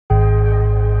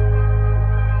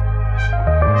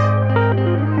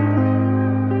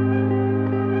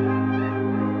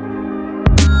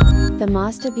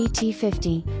Mazda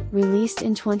BT-50, released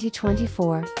in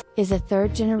 2024, is a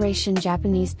third-generation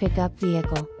Japanese pickup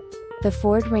vehicle. The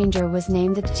Ford Ranger was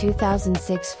named the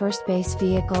 2006 first base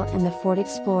vehicle and the Ford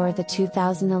Explorer the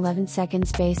 2011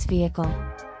 second base vehicle.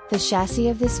 The chassis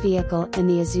of this vehicle and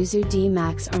the Isuzu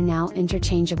D-Max are now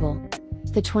interchangeable.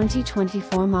 The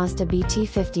 2024 Mazda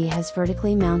BT-50 has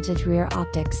vertically mounted rear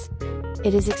optics.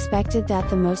 It is expected that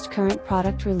the most current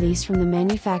product release from the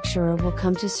manufacturer will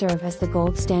come to serve as the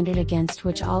gold standard against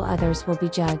which all others will be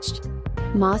judged.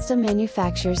 Mazda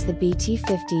manufactures the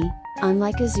BT-50,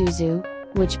 unlike Isuzu,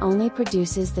 which only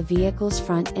produces the vehicle's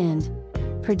front end.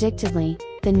 Predictably,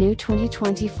 the new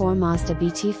 2024 Mazda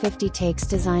BT-50 takes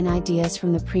design ideas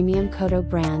from the premium Kodo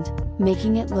brand,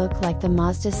 making it look like the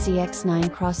Mazda CX-9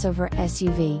 crossover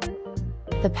SUV.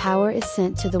 The power is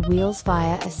sent to the wheels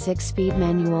via a 6-speed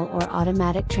manual or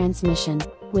automatic transmission,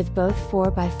 with both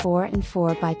 4x4 and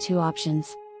 4x2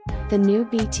 options. The new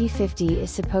BT-50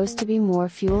 is supposed to be more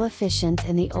fuel efficient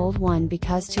than the old one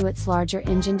because to its larger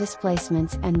engine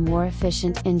displacements and more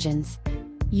efficient engines.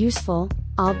 Useful,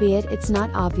 albeit it's not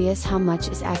obvious how much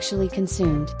is actually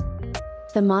consumed.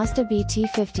 The Mazda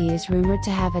BT-50 is rumored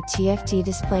to have a TFT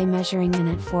display measuring in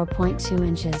at 4.2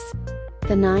 inches.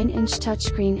 The 9-inch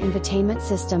touchscreen infotainment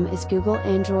system is Google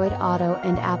Android Auto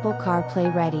and Apple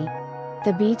CarPlay ready.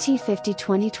 The BT-50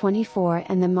 2024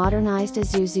 and the modernized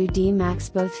Isuzu D-Max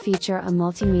both feature a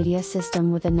multimedia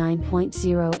system with a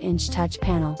 9.0-inch touch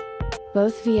panel.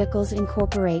 Both vehicles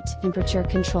incorporate temperature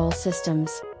control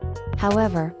systems.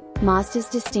 However, Mazda's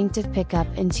distinctive pickup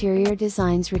interior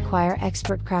designs require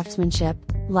expert craftsmanship,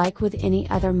 like with any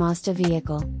other Mazda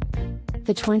vehicle.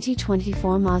 The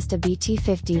 2024 Mazda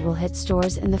BT-50 will hit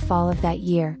stores in the fall of that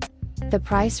year. The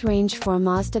price range for a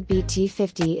Mazda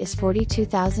BT-50 is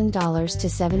 $42,000 to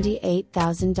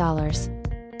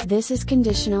 $78,000. This is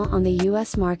conditional on the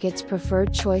US market's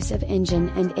preferred choice of engine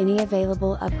and any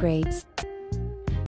available upgrades.